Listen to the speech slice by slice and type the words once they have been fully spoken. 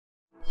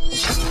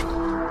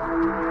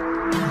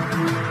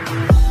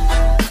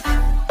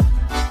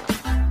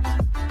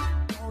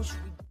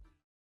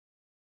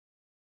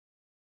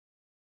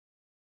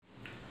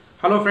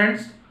Hello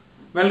friends,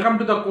 welcome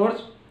to the course.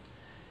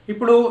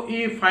 ఇప్పుడు ఈ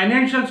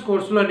financials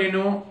కోర్సులో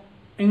నేను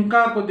ఇంకా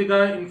కొద్దిగా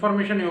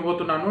ఇన్ఫర్మేషన్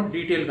ఇవ్వబోతున్నాను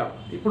డీటెయిల్గా.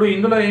 ఇప్పుడు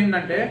ఇందులో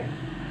ఏంటంటే,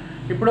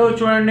 ఇప్పుడు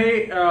చూడండి,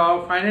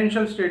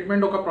 ఫైనాన్షియల్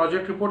స్టేట్మెంట్ ఒక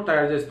ప్రాజెక్ట్ రిపోర్ట్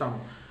తయారు చేస్తాము.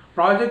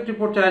 ప్రాజెక్ట్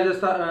రిపోర్ట్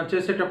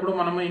చేసేటప్పుడు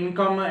మనము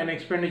ఇన్కమ్ అండ్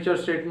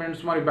ఎక్స్పెండిచర్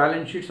స్టేట్మెంట్స్ మరియు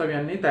బ్యాలెన్స్ షీట్స్ అవి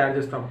అన్నీ తయారు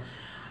చేస్తాము.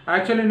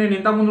 యాక్చువల్లీ నేను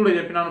ఇంతకుముందు కూడా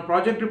చెప్పినాను,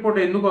 ప్రాజెక్ట్ రిపోర్ట్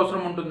ఎందుకు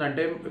అవసరం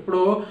ఉంటుందంటే,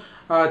 ఇప్పుడు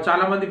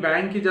చాలామంది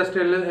బ్యాంక్కి జస్ట్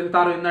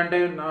వెళ్తారు. ఏంటంటే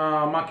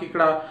మాకు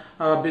ఇక్కడ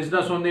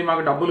బిజినెస్ ఉంది,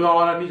 మాకు డబ్బులు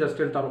కావాలని జస్ట్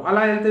వెళ్తారు.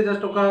 అలా వెళ్తే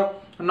జస్ట్ ఒక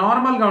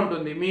నార్మల్గా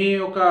ఉంటుంది. మీ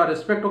ఒక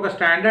రెస్పెక్ట్, ఒక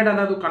స్టాండర్డ్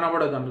అనేది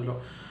కనబడదు. అందులో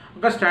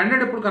ఒక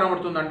స్టాండర్డ్ ఎప్పుడు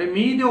కనబడుతుందంటే,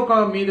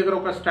 మీ దగ్గర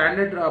ఒక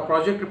స్టాండర్డ్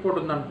ప్రాజెక్ట్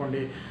రిపోర్ట్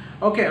ఉందనుకోండి,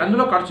 ఓకే,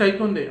 అందులో ఖర్చు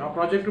అవుతుంది, ఆ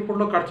ప్రాజెక్ట్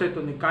రిపోర్ట్లో ఖర్చు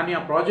అవుతుంది, కానీ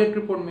ఆ ప్రాజెక్ట్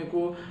రిపోర్ట్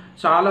మీకు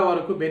చాలా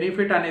వరకు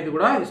బెనిఫిట్ అనేది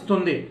కూడా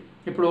ఇస్తుంది.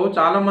 ఇప్పుడు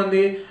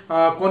చాలామంది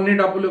కొన్ని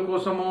డబ్బుల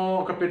కోసము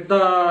ఒక పెద్ద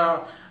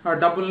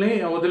డబ్బుల్ని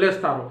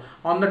వదిలేస్తారు,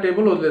 ఆన్ ద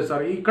టేబుల్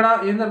వదిలేస్తారు. ఇక్కడ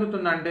ఏం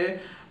జరుగుతుందంటే,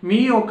 మీ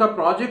యొక్క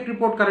ప్రాజెక్ట్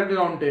రిపోర్ట్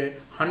కరెక్ట్గా ఉంటే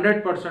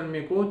 100%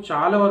 మీకు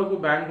చాలా వరకు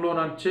బ్యాంక్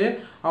లోన్ వచ్చే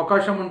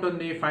అవకాశం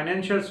ఉంటుంది.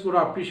 ఫైనాన్షియల్స్ కూడా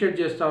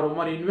అప్రిషియేట్ చేస్తారు,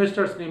 మరి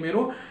ఇన్వెస్టర్స్ని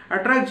మీరు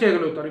అట్రాక్ట్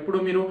చేయగలుగుతారు. ఇప్పుడు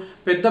మీరు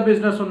పెద్ద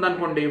బిజినెస్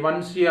ఉందనుకోండి, 1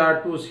 CR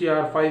 2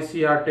 CR 5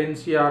 CR 10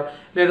 CR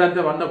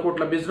లేదంటే 100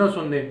 కోట్ల బిజినెస్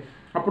ఉంది,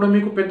 అప్పుడు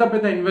మీకు పెద్ద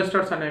పెద్ద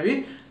ఇన్వెస్టర్స్ అనేవి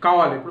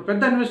కావాలి. ఇప్పుడు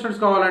పెద్ద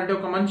ఇన్వెస్టర్స్ కావాలంటే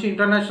ఒక మంచి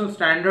ఇంటర్నేషనల్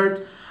స్టాండర్డ్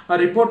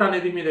రిపోర్ట్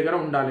అనేది మీ దగ్గర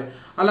ఉండాలి.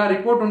 అలా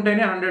రిపోర్ట్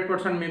ఉంటేనే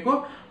 100% మీకు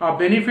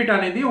బెనిఫిట్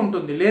అనేది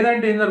ఉంటుంది.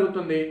 లేదంటే ఏం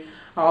జరుగుతుంది,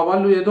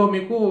 వాళ్ళు ఏదో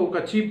మీకు ఒక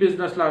చీప్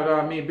బిజినెస్ లాగా,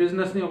 మీ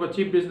బిజినెస్ని ఒక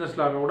చీప్ బిజినెస్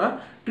లాగా కూడా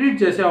ట్రీట్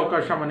చేసే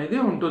అవకాశం అనేది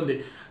ఉంటుంది.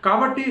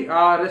 కాబట్టి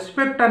ఆ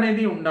రెస్పెక్ట్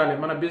అనేది ఉండాలి,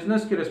 మన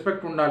బిజినెస్కి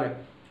రెస్పెక్ట్ ఉండాలి.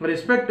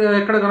 రెస్పెక్ట్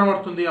ఎక్కడ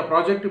కనబడుతుంది? ఆ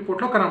ప్రాజెక్ట్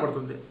రిపోర్ట్లో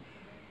కనబడుతుంది.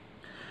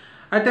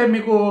 అయితే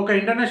మీకు ఒక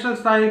ఇంటర్నేషనల్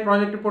స్థాయి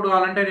ప్రాజెక్ట్ రిపోర్ట్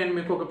కావాలంటే నేను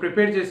మీకు ఒక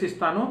ప్రిపేర్ చేసి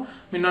ఇస్తాను,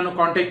 మీరు నన్ను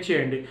కాంటాక్ట్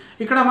చేయండి.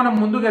 ఇక్కడ మనం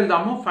ముందుకు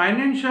వెళ్దాము.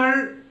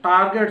 ఫైనాన్షియల్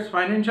టార్గెట్స్,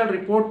 ఫైనాన్షియల్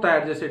రిపోర్ట్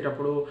తయారు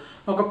చేసేటప్పుడు,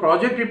 ఒక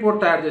ప్రాజెక్ట్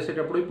రిపోర్ట్ తయారు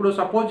చేసేటప్పుడు, ఇప్పుడు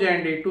సపోజ్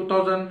చేయండి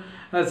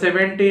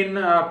 2017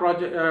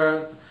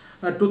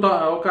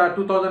 ఒక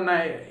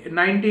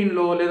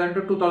 2019లో లేదంటే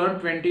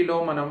 2020లో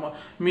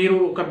మీరు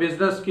ఒక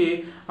బిజినెస్కి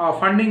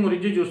ఫండింగ్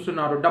గురించి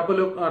చూస్తున్నారు,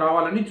 డబ్బులు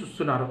రావాలని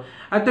చూస్తున్నారు.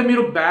 అయితే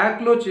మీరు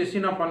బ్యాక్లో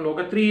చేసిన పనులు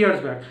ఒక 3 years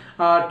బ్యాక్,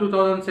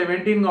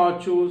 2017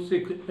 కావచ్చు,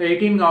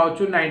 18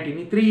 కావచ్చు, 19,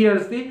 ఈ 3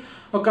 yearsది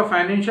ఒక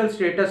ఫైనాన్షియల్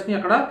స్టేటస్ని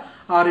అక్కడ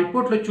ఆ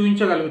రిపోర్ట్లో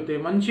చూపించగలిగితే,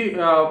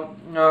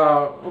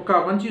 ఒక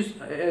మంచి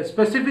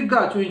స్పెసిఫిక్గా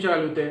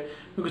చూపించగలిగితే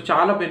మీకు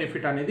చాలా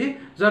బెనిఫిట్ అనేది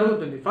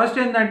జరుగుతుంది. ఫస్ట్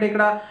ఏంటంటే,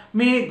 ఇక్కడ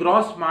మీ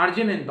గ్రాస్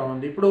మార్జిన్ ఎంత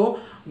ఉంది? ఇప్పుడు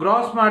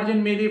గ్రాస్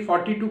మార్జిన్ మీది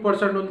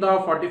 42% ఉందా,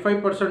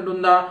 45%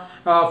 ఉందా,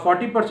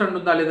 40%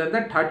 ఉందా, లేదంటే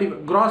 30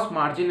 గ్రాస్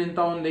మార్జిన్ ఎంత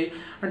ఉంది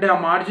అంటే, ఆ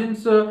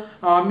మార్జిన్స్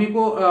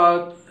మీకు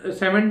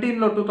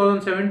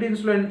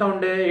 2017లో ఎంత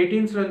ఉండే,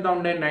 18లో ఎంత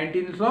ఉండే,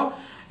 19లో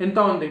ఎంత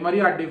ఉంది, మరి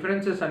ఆ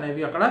డిఫరెన్సెస్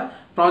అనేవి అక్కడ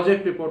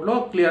ప్రాజెక్ట్ రిపోర్ట్లో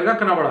క్లియర్గా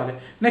కనబడాలి.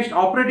 Next,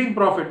 operating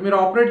profit. మీరు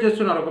ఆపరేట్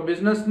చేస్తున్నారు, ఒక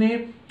బిజినెస్ని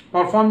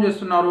పర్ఫామ్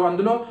చేస్తున్నారు,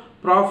 అందులో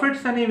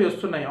ప్రాఫిట్స్ అనేవి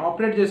వస్తున్నాయి.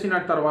 ఆపరేట్ చేసిన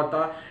తర్వాత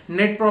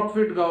నెట్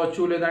ప్రాఫిట్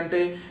కావచ్చు, లేదంటే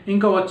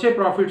ఇంకా వచ్చే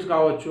ప్రాఫిట్స్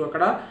కావచ్చు,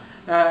 అక్కడ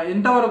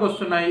ఎంతవరకు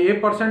వస్తున్నాయి, ఏ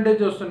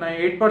పర్సంటేజ్ వస్తున్నాయి,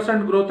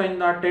 8% గ్రోత్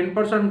అయిందా,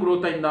 10%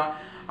 గ్రోత్ అయిందా,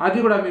 అది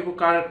కూడా మీకు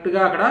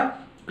కరెక్ట్గా అక్కడ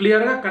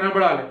క్లియర్గా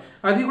కనబడాలి.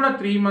 అది కూడా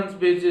 3 months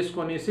బేస్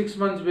చేసుకొని, 6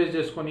 months బేస్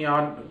చేసుకొని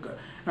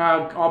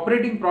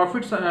ఆపరేటింగ్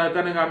ప్రాఫిట్స్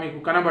కనుక మీకు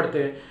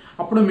కనబడితే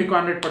అప్పుడు మీకు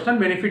 100%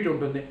 బెనిఫిట్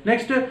ఉంటుంది.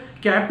 Next,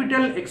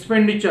 capital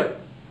expenditure.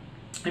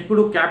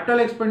 ఇప్పుడు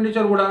క్యాపిటల్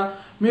ఎక్స్పెండిచర్ కూడా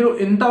మీరు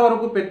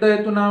ఎంతవరకు పెద్ద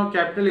ఎత్తున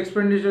క్యాపిటల్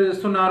ఎక్స్పెండిచర్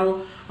చేస్తున్నారు,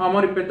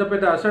 మరి పెద్ద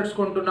పెద్ద అసెట్స్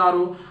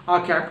కొంటున్నారు, ఆ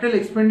క్యాపిటల్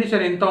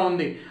ఎక్స్పెండిచర్ ఎంత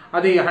ఉంది,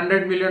 అది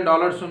 $100 million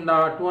ఉందా,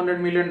 $200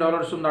 million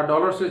ఉందా,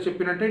 డాలర్స్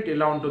చెప్పినట్టే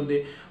ఇలా ఉంటుంది.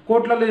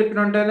 కోట్లలో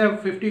చెప్పినట్టే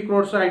 50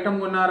 crores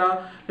ఐటమ్ కొన్నారా,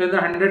 లేదా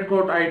 100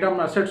 crore ఐటమ్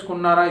అసెట్స్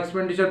కొన్నారా,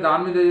 ఎక్స్పెండిచర్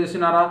దాని మీద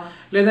చేసినారా,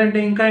 లేదంటే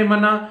ఇంకా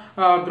ఏమన్నా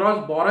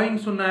గ్రాస్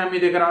బారోయింగ్స్ ఉన్నాయా మీ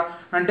దగ్గర,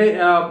 అంటే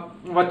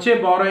వచ్చే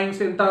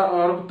బారోయింగ్స్ ఎంత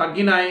వరకు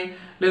తగ్గినాయి,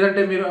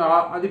 లేదంటే మీరు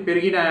అది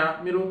పెరిగినాయా,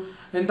 మీరు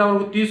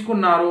ఎంతవరకు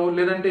తీసుకున్నారు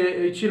లేదంటే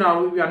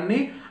ఇచ్చినారు, ఇవన్నీ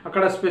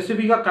అక్కడ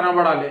స్పెసిఫిక్గా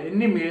కనబడాలి.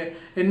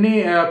 ఎన్ని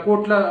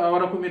కోట్ల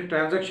వరకు మీరు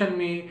ట్రాన్సాక్షన్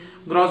మీ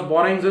గ్రాస్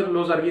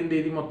బారోయింగ్స్లో జరిగింది,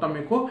 ఇది మొత్తం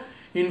మీకు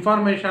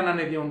ఇన్ఫర్మేషన్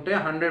అనేది ఉంటే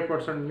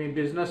 100% మీ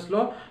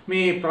బిజినెస్లో, మీ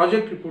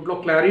ప్రాజెక్ట్ రిపోర్ట్లో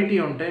క్లారిటీ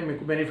ఉంటే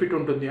మీకు బెనిఫిట్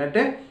ఉంటుంది.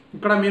 అంటే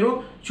ఇక్కడ మీరు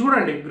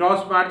చూడండి,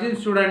 గ్రాస్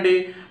మార్జిన్స్ చూడండి,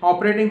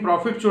 ఆపరేటింగ్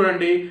ప్రాఫిట్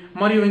చూడండి,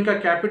 మరియు ఇంకా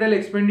క్యాపిటల్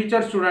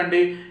ఎక్స్పెండిచర్స్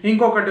చూడండి,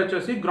 ఇంకొకటి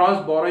వచ్చేసి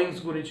గ్రాస్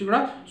బారోయింగ్స్ గురించి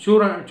కూడా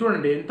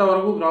చూడండి,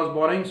 ఎంతవరకు గ్రాస్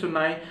బారోయింగ్స్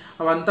ఉన్నాయి,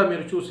 అవంతా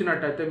మీరు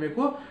చూసినట్టయితే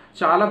మీకు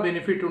చాలా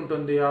బెనిఫిట్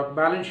ఉంటుంది. ఆ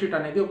బ్యాలెన్స్ షీట్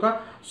అనేది ఒక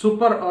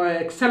సూపర్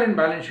ఎక్సలెంట్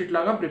బ్యాలెన్స్ షీట్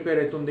లాగా ప్రిపేర్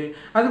అవుతుంది.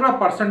 అది కూడా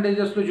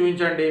పర్సంటేజెస్లో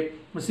చూపించండి,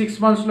 6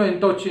 monthsలో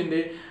ఎంత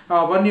వచ్చింది,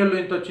 1 yearలో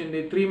ఎంత వచ్చింది,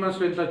 3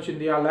 monthsలో ఎంత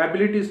వచ్చింది, ఆ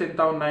లయబిలిటీస్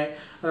ఎంత ఉన్నాయి,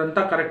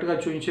 అదంతా కరెక్ట్గా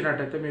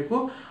చూపించినట్టయితే మీకు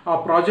ఆ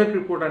ప్రాజెక్ట్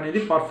రిపోర్ట్ అనేది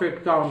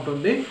పర్ఫెక్ట్గా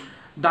ఉంటుంది.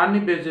 దాన్ని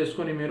బేస్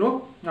చేసుకొని మీరు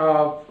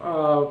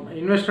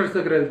ఇన్వెస్టర్స్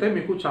దగ్గర వెళ్తే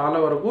మీకు చాలా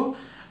వరకు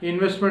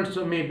ఇన్వెస్ట్మెంట్స్,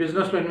 మీ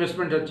బిజినెస్లో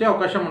ఇన్వెస్ట్మెంట్స్ వచ్చే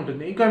అవకాశం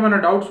ఉంటుంది. ఇంకా ఏమైనా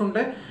డౌట్స్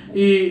ఉంటే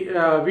ఈ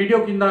వీడియో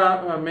కింద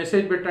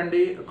మెసేజ్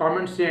పెట్టండి,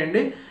 కామెంట్స్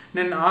చేయండి,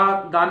 నేను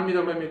దాని మీద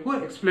కూడా మీకు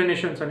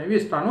ఎక్స్ప్లెనేషన్స్ అనేవి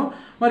ఇస్తాను.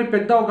 మరి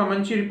పెద్ద ఒక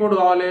మంచి రిపోర్ట్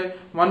కావాలి,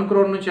 1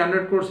 crore నుంచి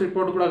 100 crores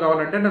రిపోర్ట్ కూడా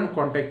కావాలంటే నన్ను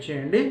కాంటాక్ట్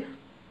చేయండి.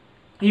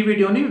 ఈ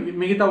వీడియోని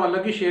మిగతా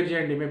వాళ్ళకి షేర్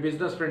చేయండి, మీ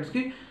బిజినెస్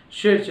ఫ్రెండ్స్కి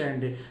షేర్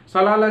చేయండి.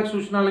 సలహాలకి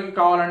సూచనలకి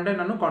కావాలంటే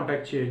నన్ను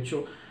కాంటాక్ట్ చేయొచ్చు.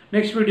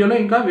 నెక్స్ట్ వీడియోలో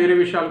ఇంకా వేరే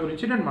విషయాల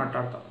గురించి నేను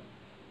మాట్లాడతాను.